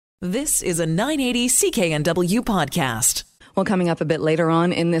This is a 980 CKNW podcast. Well, coming up a bit later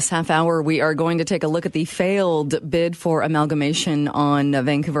on in this half hour, we are going to take a look at the failed bid for amalgamation on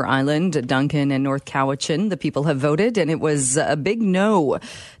Vancouver Island, Duncan and North Cowichan. The people have voted, and it was a big no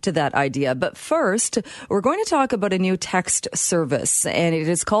to that idea. But first, we're going to talk about a new text service, and it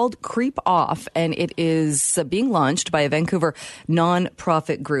is called Creep Off, and it is being launched by a Vancouver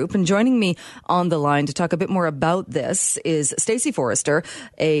nonprofit group. And joining me on the line to talk a bit more about this is Stacey Forrester,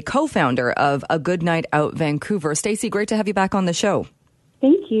 a co-founder of A Good Night Out Vancouver. Stacey, great to have you back on the show.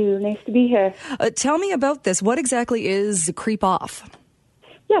 Thank you. Nice to be here. Tell me about this. What exactly is Creep Off?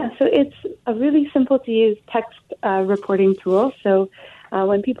 Yeah, so it's a really simple to use text reporting tool. So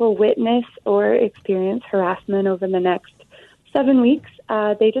when people witness or experience harassment over the next 7 weeks,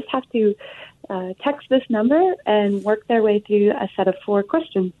 they just have to text this number and work their way through a set of 4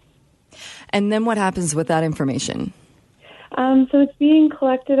 questions. And then what happens with that information? So it's being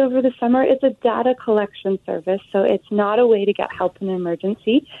collected over the summer. It's a data collection service, so it's not a way to get help in an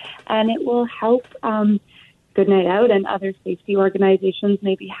emergency, and it will help Good Night Out and other safety organizations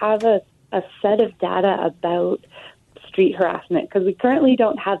maybe have a set of data about street harassment, because we currently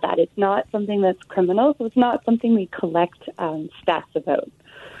don't have that. It's not something that's criminal, so it's not something we collect stats about.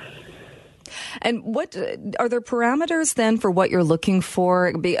 And what are there parameters then for what you're looking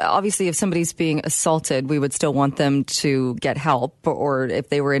for? Obviously, if somebody's being assaulted, we would still want them to get help, or if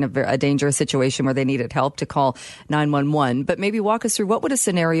they were in a dangerous situation where they needed help, to call 911. But maybe walk us through, what would a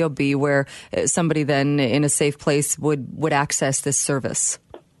scenario be where somebody then in a safe place would access this service?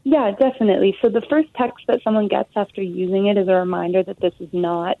 Yeah, definitely. So the first text that someone gets after using it is a reminder that this is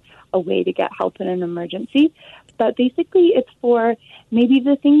not a way to get help in an emergency. But basically, it's for maybe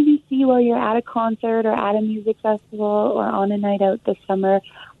the things you see while you're at a concert or at a music festival or on a night out this summer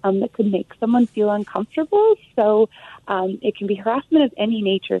that could make someone feel uncomfortable. So it can be harassment of any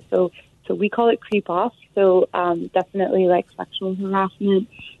nature. So we call it creep off. So definitely like sexual harassment,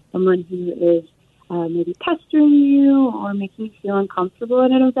 someone who is maybe pestering you or making you feel uncomfortable at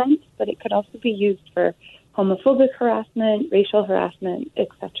an event. But it could also be used for homophobic harassment, racial harassment,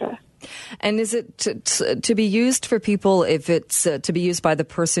 etc. And is it to be used for people if it's to be used by the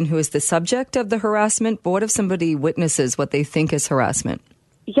person who is the subject of the harassment? But what if somebody witnesses what they think is harassment?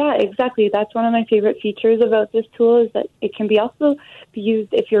 Yeah, exactly. That's one of my favorite features about this tool, is that it can also be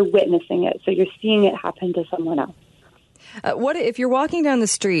used if you're witnessing it. So you're seeing it happen to someone else. What if you're walking down the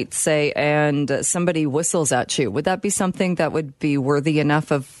street, say, and somebody whistles at you? Would that be something that would be worthy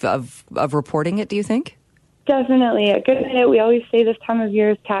enough of reporting it, do you think? Definitely. A good minute. We always say this time of year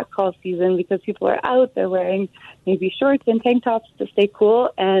is cat call season, because people are out, they're wearing maybe shorts and tank tops to stay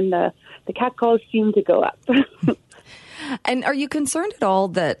cool, and the cat calls seem to go up. And are you concerned at all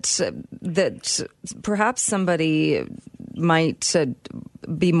that perhaps somebody might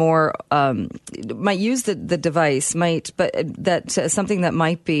be more might use the device, but that something that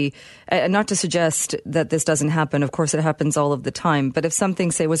might be not to suggest that this doesn't happen. Of course, it happens all of the time. But if something,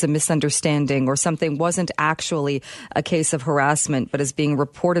 say, was a misunderstanding, or something wasn't actually a case of harassment but is being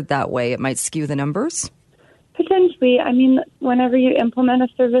reported that way, it might skew the numbers? Potentially. I mean, whenever you implement a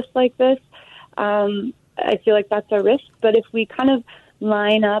service like this, I feel like that's a risk. But if we kind of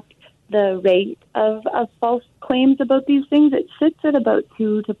line up the rate of false claims about these things, it sits at about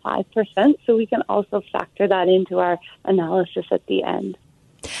 2 to 5%. So we can also factor that into our analysis at the end.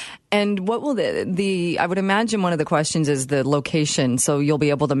 And what will I would imagine one of the questions is the location. So you'll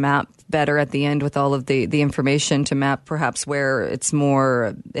be able to map better at the end with all of the information to map perhaps where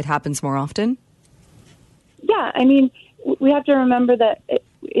it happens more often? Yeah, I mean, we have to remember that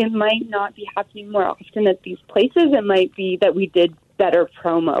it might not be happening more often at these places. It might be that we did better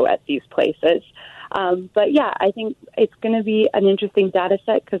promo at these places. But yeah, I think it's going to be an interesting data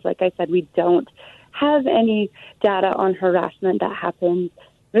set, because like I said, we don't have any data on harassment that happens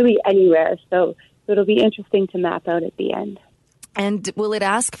really anywhere. So it'll be interesting to map out at the end. And will it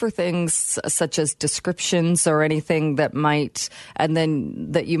ask for things such as descriptions or anything that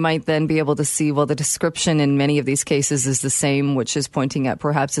you might then be able to see, well, the description in many of these cases is the same, which is pointing at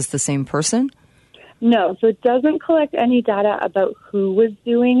perhaps it's the same person? No, so it doesn't collect any data about who was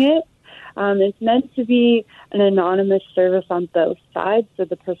doing it. It's meant to be an anonymous service on both sides, so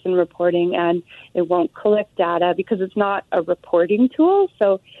the person reporting, and it won't collect data because it's not a reporting tool,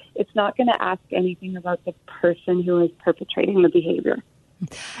 so it's not going to ask anything about the person who is perpetrating the behavior.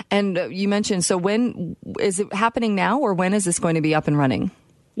 And you mentioned, so when is it happening now, or when is this going to be up and running?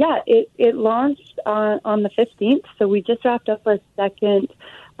 Yeah, it launched on the 15th, so we just wrapped up our second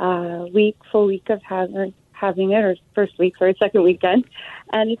full week of having it, or second weekend,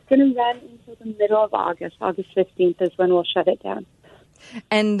 and it's going to run until the middle of August. August 15th is when we'll shut it down.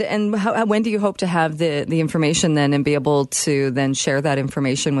 And when do you hope to have the information then and be able to then share that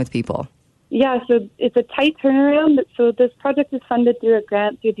information with people? Yeah, so it's a tight turnaround. So this project is funded through a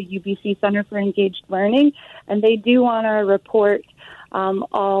grant through the UBC Centre for Engaged Learning, and they do want our report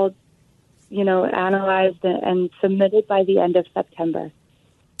all, analyzed and submitted by the end of September.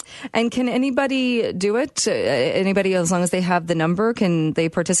 And can anybody do it? Anybody, as long as they have the number, can they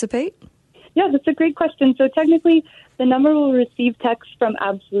participate? Yeah, that's a great question. So technically, the number will receive text from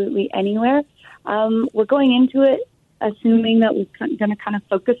absolutely anywhere. We're going into it assuming that we're going to kind of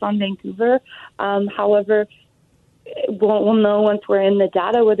focus on Vancouver. However, we'll know once we're in the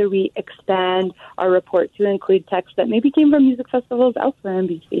data whether we expand our report to include text that maybe came from music festivals elsewhere in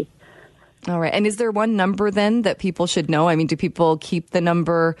BC. All right. And is there one number then that people should know? I mean, do people keep the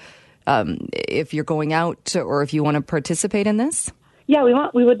number if you're going out or if you want to participate in this? Yeah,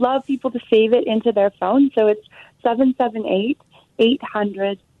 we would love people to save it into their phone. So it's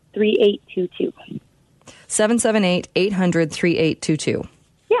 778-800-3822. 778-800-3822.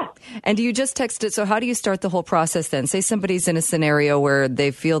 Yeah. And do you just text it? So how do you start the whole process then? Say somebody's in a scenario where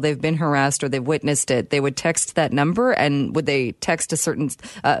they feel they've been harassed or they've witnessed it. They would text that number, and would they text a certain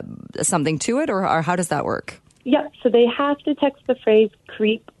something to it, or how does that work? Yeah, so they have to text the phrase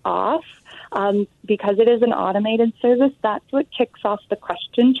creep off because it is an automated service. That's what kicks off the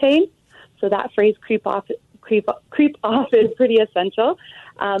question chain. So that phrase creep off is pretty essential.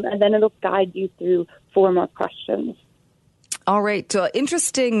 And then it'll guide you through 4 more questions. All right.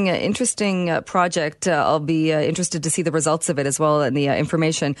 Interesting project. I'll be interested to see the results of it as well and the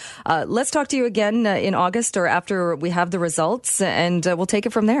information. Let's talk to you again in August or after we have the results, and we'll take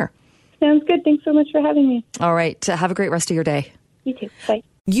it from there. Sounds good. Thanks so much for having me. All right. Have a great rest of your day. You too. Bye.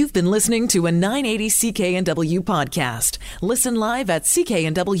 You've been listening to a 980 CKNW podcast. Listen live at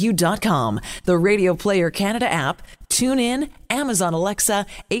cknw.com, the Radio Player Canada app, tune in, Amazon Alexa,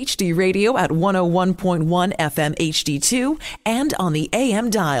 HD Radio at 101.1 FM HD2, and on the AM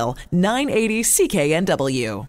dial, 980 CKNW.